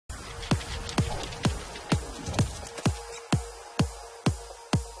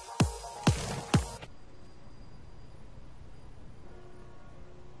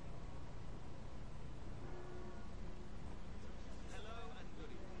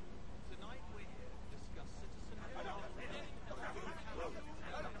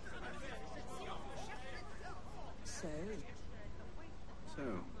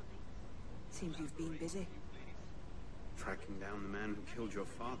seems you've been busy. Tracking down the man who killed your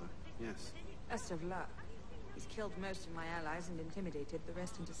father, yes. Best of luck. He's killed most of my allies and intimidated the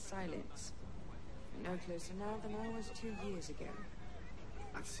rest into silence. No closer now than I was 2 years ago.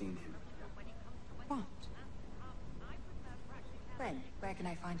 I've seen him. What? When? Where can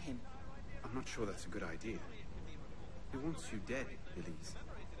I find him? I'm not sure that's a good idea. He wants you dead, Elise.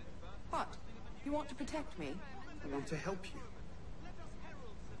 What? You want to protect me? I want to help you.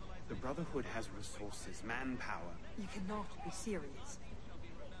 The Brotherhood has resources, manpower. You cannot be serious.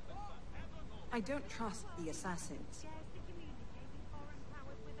 I don't trust the assassins.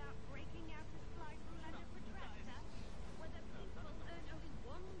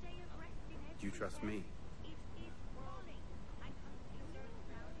 Do you trust me?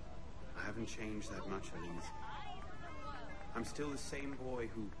 I haven't changed that much, Elise. I'm still the same boy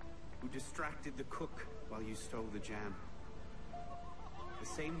who distracted the cook while you stole the jam. The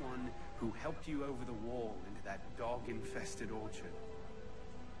same one who helped you over the wall into that dog-infested orchard.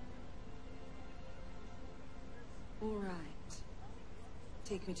 All right.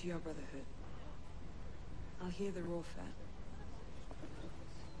 Take me to your Brotherhood. I'll hear the warfare.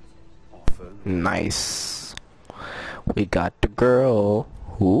 Offer. Nice. We got the girl.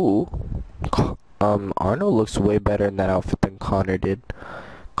 Ooh. Arnold looks way better in that outfit than Connor did.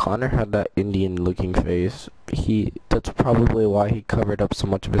 Connor had that Indian looking face. That's probably why he covered up so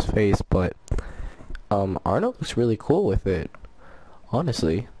much of his face, but Arnold looks really cool with it.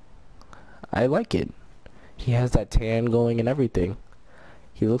 Honestly. I like it. He has that tan going and everything.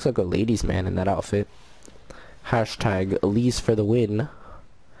 He looks like a ladies' man in that outfit. Hashtag Elise for the win.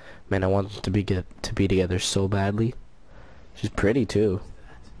 Man, I want them to be together so badly. She's pretty too.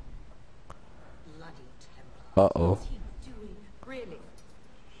 Uh-oh. Really?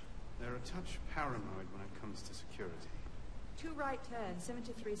 They're a touch paranoid when it comes to security. 2 right turns,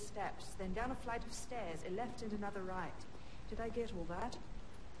 73 steps, then down a flight of stairs, a left and another right. Did I get all that?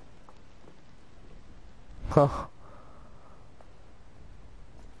 Huh.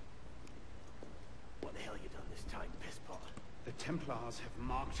 What the hell you done this time, pisspot? The Templars have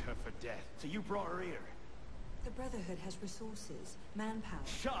marked her for death, so you brought her here. The Brotherhood has resources, manpower.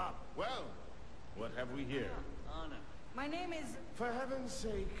 Shut up! Well, what have we here? My name is... For heaven's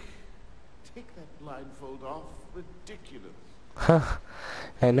sake, take that blindfold off. Ridiculous. Huh.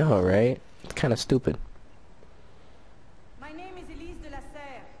 I know, right? It's kind of stupid. My name is Elise de la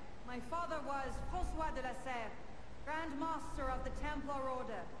Serre. My father was François de la Serre, Grand Master of the Templar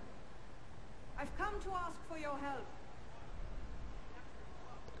Order. I've come to ask for your help.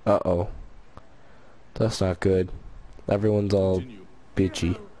 Uh-oh. That's not good. Everyone's all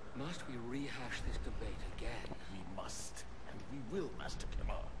bitchy. Must we rehash this debate again? We must, and we will, Master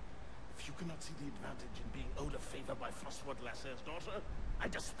Clemar. If you cannot see the advantage in being owed a favor by François de la Serre's daughter, I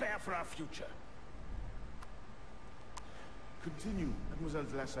despair for our future. Continue, Mademoiselle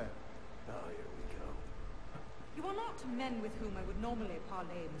de la Serre. Oh, here we go. You are not men with whom I would normally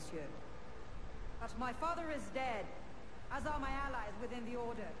parley, monsieur. But my father is dead, as are my allies within the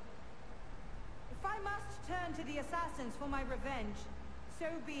Order. If I must turn to the assassins for my revenge, so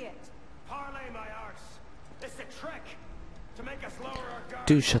be it. Parlay my arse. It's a trick to make us lower our guard.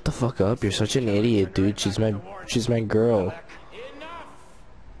 Dude, shut the fuck up. You're such an idiot, dude. She's my girl. Enough!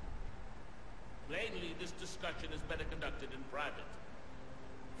 Plainly, this discussion is better conducted in private.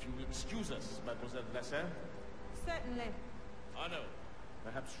 If you will excuse us, Mademoiselle de la Serre. Certainly. Arno,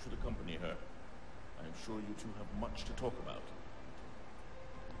 perhaps you should accompany her. I am sure you two have much to talk about.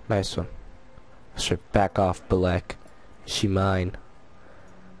 Nice one. Straight back off, Balek. She mine.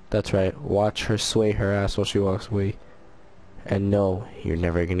 That's right. Watch her sway her ass while she walks away. And no, you're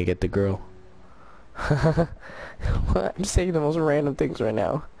never gonna get the girl. What? I'm saying the most random things right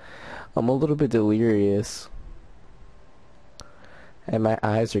now. I'm a little bit delirious. And my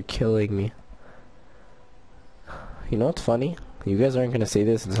eyes are killing me. You know what's funny? You guys aren't gonna say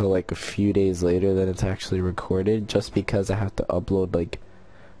this until like a few days later that it's actually recorded, just because I have to upload like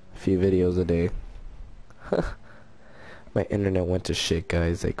a few videos a day. My internet went to shit,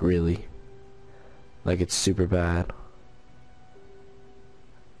 guys, like really. Like it's super bad.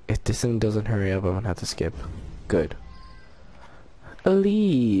 If this thing doesn't hurry up, I'm gonna have to skip. Good.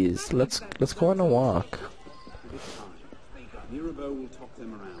 Elise, let's go on a walk. Mirabeau will talk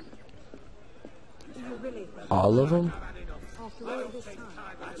them around. All of them?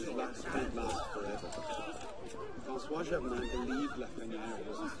 François Germain believed Lafreniere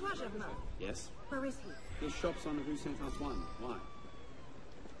was... François Germain? Yes? Where is he? His shop's on the Rue Saint-Antoine. Why?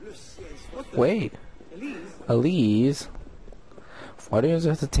 Wait. Elise? Why do you guys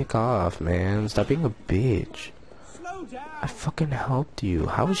have to take off, man? Stop being a bitch. Slow I fucking helped you.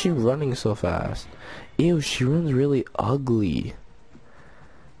 How is she running so fast? Ew, she runs really ugly.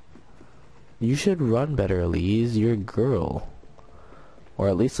 You should run better, Elise. You're a girl. Or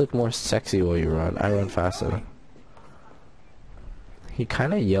at least look more sexy while you run. I run faster. He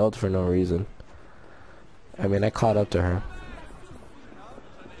kinda yelled for no reason. I mean, I caught up to her.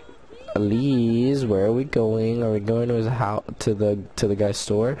 Elise, where are we going? Are we going to his house, to the guy's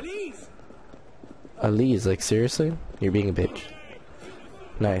store? Elise, like seriously? You're being a bitch.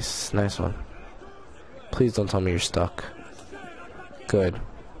 Nice, nice one. Please don't tell me you're stuck. Good.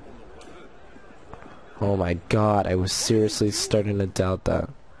 Oh my god, I was seriously starting to doubt that.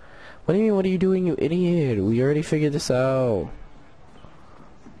 What do you mean, what are you doing, you idiot? We already figured this out.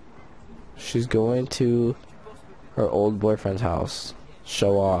 She's going to her old boyfriend's house.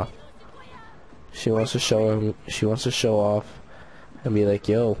 Show off. She wants to show off and be like,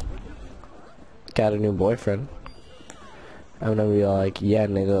 yo, got a new boyfriend. I'm gonna be like, yeah,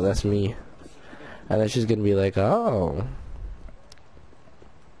 nigga, that's me. And then she's gonna be like, oh,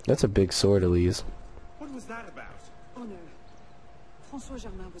 that's a big sword, Elise. What was that about? Oh no. François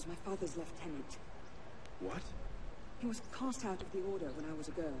Germain was my father's lieutenant. What? He was cast out of the order when I was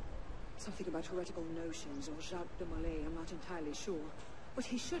a girl. Something about heretical notions or Jacques de Molay, I'm not entirely sure. But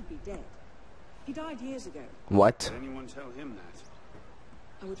he should be dead. He died years ago. What? Did anyone tell him that?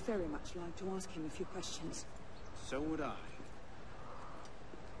 I would very much like to ask him a few questions. So would I.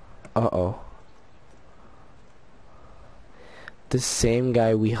 Uh-oh. The same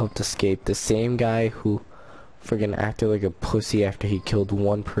guy we helped escape, the same guy who friggin' acted like a pussy after he killed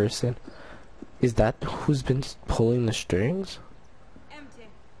one person. Is that who's been pulling the strings? Empty.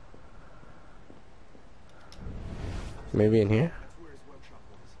 Maybe in here? That's where his workshop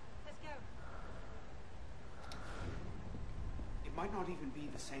was. Let's go. It might not even be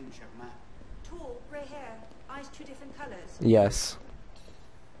the same Germain. Tall, grey hair, eyes two different colors. Yes.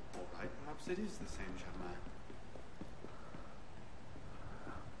 Alright, perhaps it is the same Germain.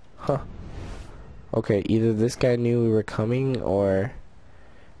 Huh. Okay, either this guy knew we were coming, or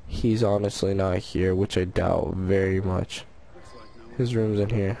he's honestly not here, which I doubt very much. Looks like no one. His room's in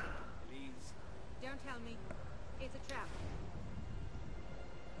here. Please. Don't tell me. It's a trap.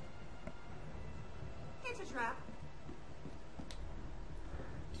 It's a trap.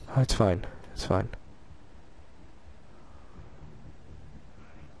 Oh, it's fine. It's fine.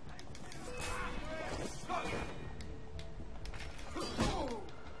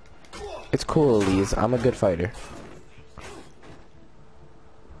 It's cool, Elise. I'm a good fighter.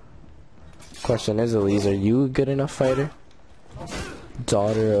 Question is, Elise, are you a good enough fighter?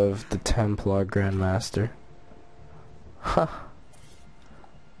 Daughter of the Templar Grandmaster. Huh.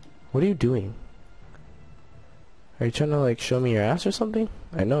 What are you doing? Are you trying to, like, show me your ass or something?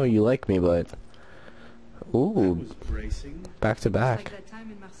 I know you like me, but... That Ooh, was bracing. back to Like back. that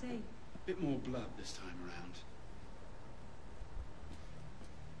time in Marseille. Bit more blood this time around.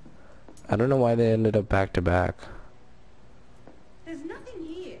 I don't know why they ended up back to back. There's nothing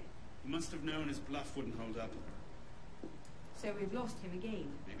here. He must have known his bluff wouldn't hold up. So we've lost him again.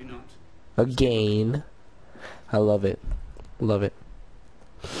 Maybe not. Again. I love it. Love it.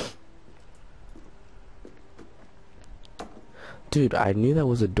 Dude, I knew that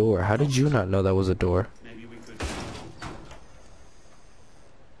was a door. How did you not know that was a door? Maybe we could do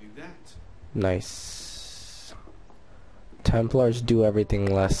that. Nice. Templars do everything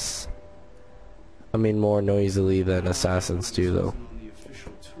less... I mean, more noisily than assassins do, though. Wasn't on the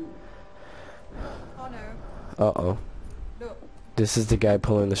official tour. Oh no. Uh-oh. Look. This is the guy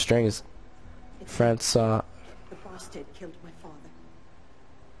pulling the strings. It's Francois... the bastard killed my father.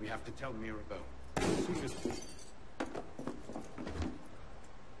 We have to tell Mirabeau. As soon as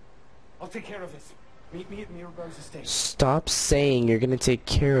I'll take care of this. Meet me at Mirabeau's estate. Stop saying you're gonna take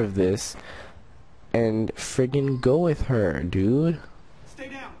care of this and friggin' go with her, dude. Stay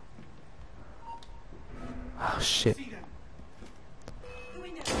down. Oh, shit. See them. The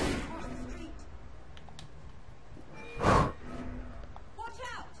window. Across the street. Watch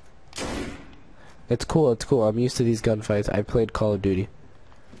out! It's cool, it's cool. I'm used to these gunfights. I played Call of Duty.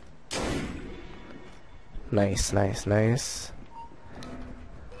 Nice, nice, nice.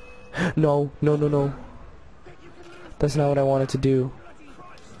 No, no, no, no. That's not what I wanted to do.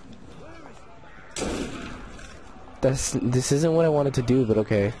 This isn't what I wanted to do, but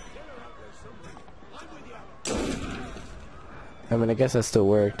okay. I mean, I guess that still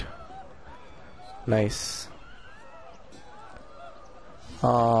worked. Nice.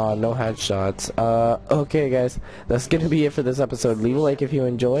 Aw, no headshots. Okay guys, that's gonna be it for this episode. Leave a like if you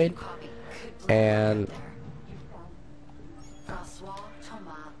enjoyed, and François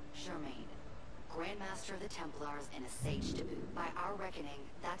Thomas Germain, Grandmaster of the Templars and a reckoning,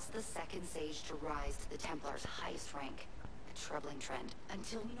 that's the second sage to rise to the Templar's highest rank. A troubling trend.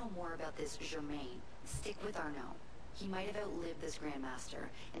 Until we know more about this Germain, stick with Arnaud. He might have outlived this Grandmaster,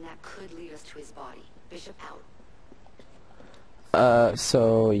 and that could lead us to his body. Bishop out.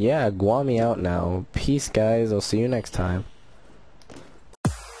 So yeah, GUAMY out now. Peace, guys. I'll see you next time.